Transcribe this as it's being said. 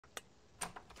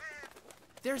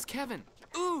There's Kevin.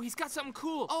 Ooh, he's got something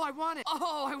cool. Oh, I want it.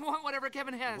 Oh, I want whatever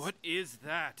Kevin has. What is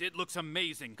that? It looks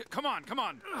amazing. Come on, come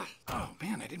on. Oh,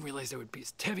 man, I didn't realize they would be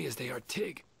as heavy as they are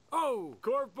Tig. Oh,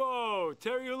 Korvo!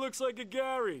 Terrier looks like a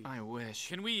Gary. I wish.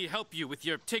 Can we help you with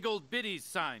your Tig Old Biddies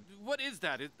sign? What is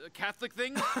that? A Catholic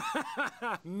thing?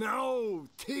 No,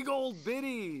 Tig Old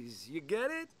Biddies. You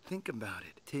get it? Think about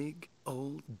it. Tig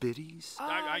Old Biddies.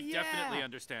 I yeah. definitely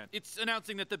understand. It's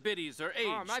announcing that the biddies are aged.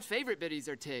 Oh, my favorite biddies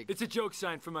are Tig. It's a joke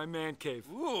sign for my man cave.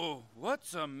 Ooh,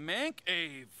 what's a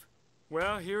mank-ave?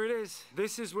 Well, here it is.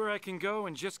 This is where I can go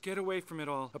and just get away from it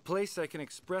all. A place I can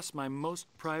express my most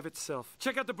private self.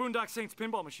 Check out the Boondock Saints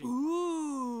pinball machine.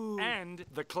 Ooh. And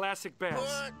the classic bass.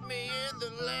 Put me in the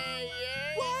lane.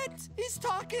 What? He's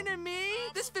talking to me?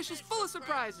 This fish is full of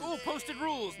surprises. Oh, posted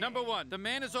rules. Number 1, the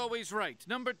man is always right.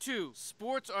 Number 2,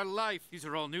 sports are life. These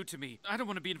are all new to me. I don't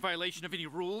want to be in violation of any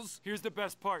rules. Here's the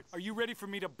best part. Are you ready for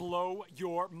me to blow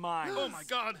your mind? Oh my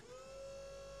God.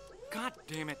 God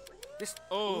damn it. This.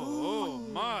 Oh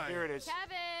my. Here it is.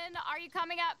 Kevin, are you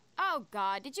coming up? Oh,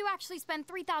 God, did you actually spend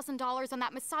 $3,000 on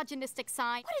that misogynistic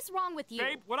sign? What is wrong with you?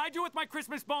 Babe, what I do with my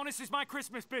Christmas bonus is my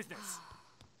Christmas business.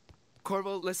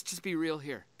 Korvo, let's just be real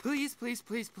here. Please, please,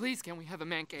 please, please, can we have a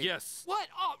man cave? Yes. What?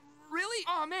 Oh, really?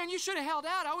 Oh, man, you should have held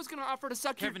out. I was going to offer to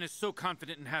suck Kevin is so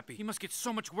confident and happy. He must get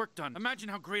so much work done. Imagine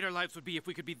how great our lives would be if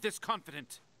we could be this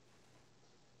confident.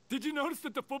 Did you notice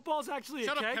that the football's actually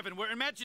Shut a keg? up, Kevin. We're imagining.